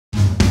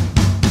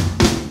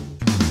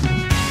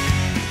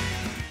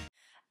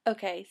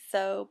Okay,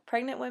 so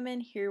pregnant women,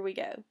 here we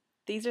go.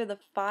 These are the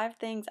 5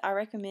 things I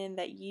recommend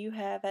that you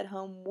have at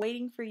home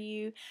waiting for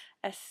you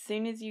as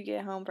soon as you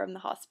get home from the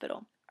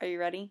hospital. Are you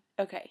ready?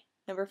 Okay,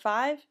 number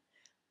 5,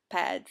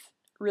 pads.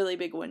 Really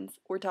big ones.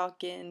 We're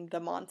talking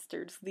the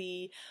monsters,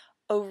 the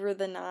over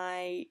the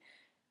night,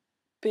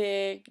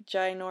 big,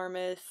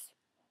 ginormous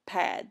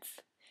pads.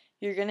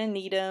 You're gonna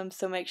need them,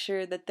 so make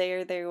sure that they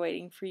are there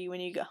waiting for you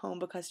when you get home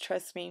because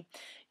trust me,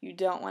 you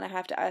don't want to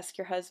have to ask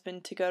your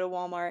husband to go to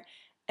Walmart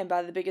and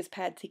buy the biggest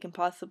pads he can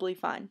possibly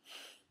find.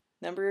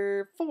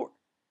 Number 4,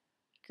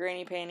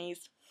 granny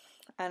panties.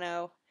 I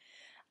know.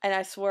 And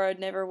I swore I'd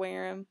never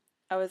wear them.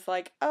 I was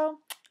like, oh,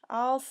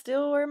 I'll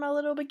still wear my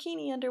little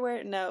bikini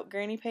underwear. No,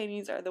 granny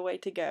panties are the way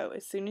to go.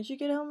 As soon as you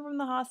get home from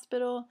the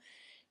hospital,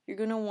 you're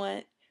going to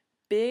want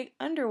big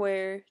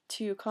underwear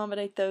to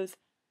accommodate those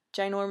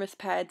ginormous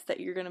pads that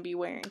you're going to be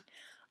wearing.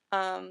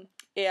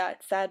 Yeah,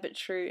 it's sad but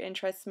true. And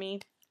trust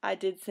me, I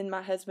did send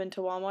my husband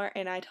to Walmart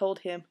and I told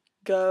him,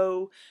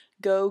 go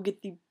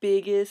get the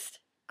biggest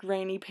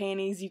granny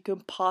panties you can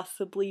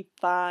possibly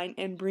find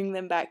and bring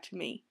them back to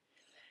me.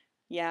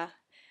 Yeah.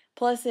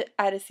 Plus,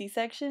 I had a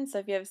C-section, so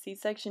if you have a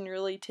C-section, you're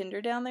really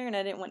tender down there, and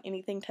I didn't want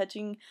anything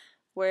touching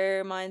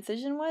where my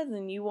incision was,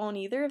 and you won't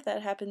either if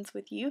that happens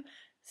with you.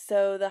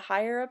 So the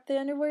higher up the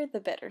underwear, the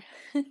better.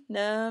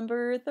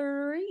 Number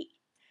 3,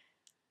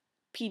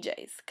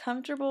 PJs.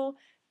 Comfortable,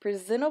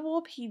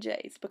 presentable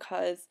PJs,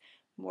 because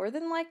more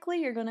than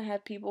likely you're going to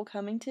have people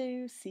coming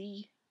to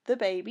see the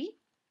baby.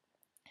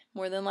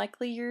 More than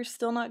likely you're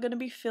still not going to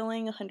be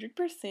feeling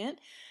 100%,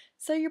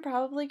 so you're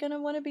probably going to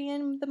want to be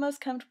in the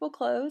most comfortable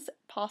clothes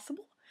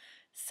possible.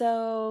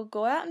 So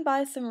go out and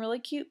buy some really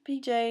cute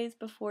PJs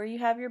before you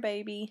have your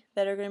baby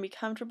that are going to be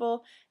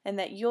comfortable and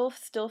that you'll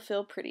still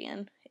feel pretty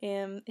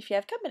in if you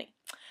have company.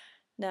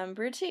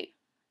 Number 2,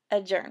 a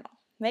journal.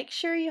 Make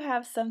sure you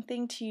have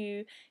something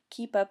to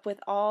keep up with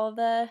all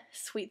the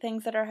sweet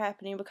things that are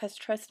happening because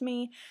trust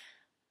me,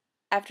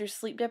 after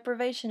sleep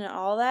deprivation and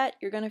all that,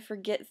 you're going to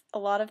forget a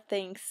lot of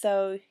things.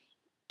 So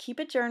keep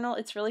a journal.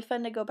 It's really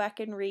fun to go back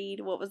and read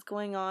what was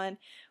going on,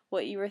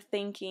 what you were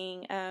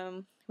thinking.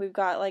 We've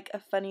got like a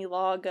funny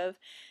log of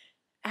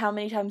how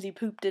many times you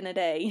pooped in a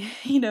day,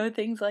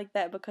 things like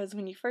that. Because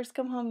when you first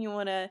come home, you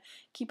want to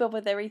keep up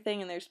with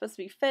everything, and they're supposed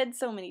to be fed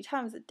so many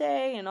times a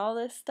day and all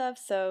this stuff.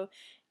 So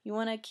you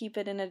want to keep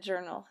it in a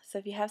journal. So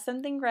if you have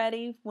something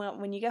ready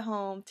when you get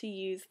home to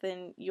use,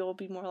 then you'll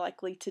be more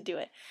likely to do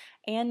it.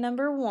 And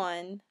number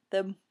 1,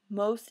 the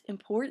most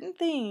important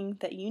thing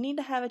that you need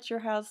to have at your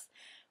house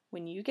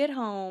when you get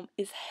home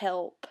is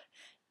help.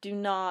 Do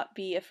not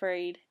be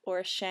afraid or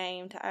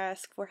ashamed to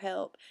ask for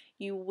help.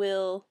 You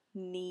will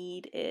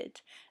need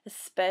it,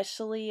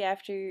 especially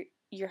after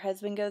your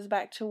husband goes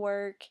back to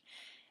work.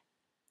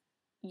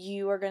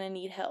 You are going to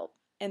need help,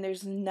 and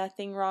there's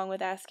nothing wrong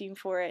with asking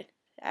for it.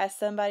 Ask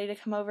somebody to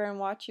come over and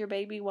watch your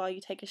baby while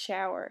you take a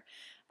shower.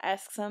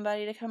 Ask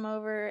somebody to come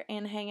over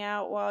and hang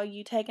out while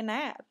you take a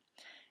nap.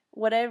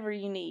 Whatever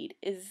you need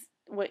is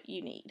what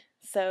you need.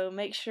 So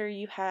make sure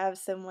you have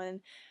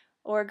someone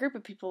or a group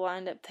of people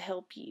lined up to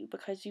help you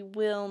because you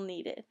will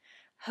need it.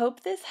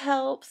 Hope this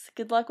helps.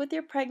 Good luck with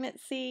your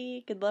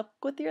pregnancy. Good luck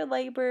with your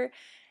labor.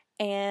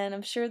 And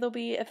I'm sure there'll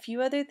be a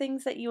few other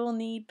things that you will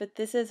need, but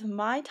this is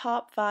my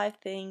top 5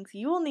 things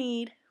you will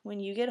need when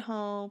you get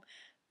home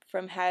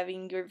from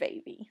having your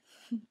baby.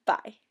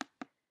 Bye.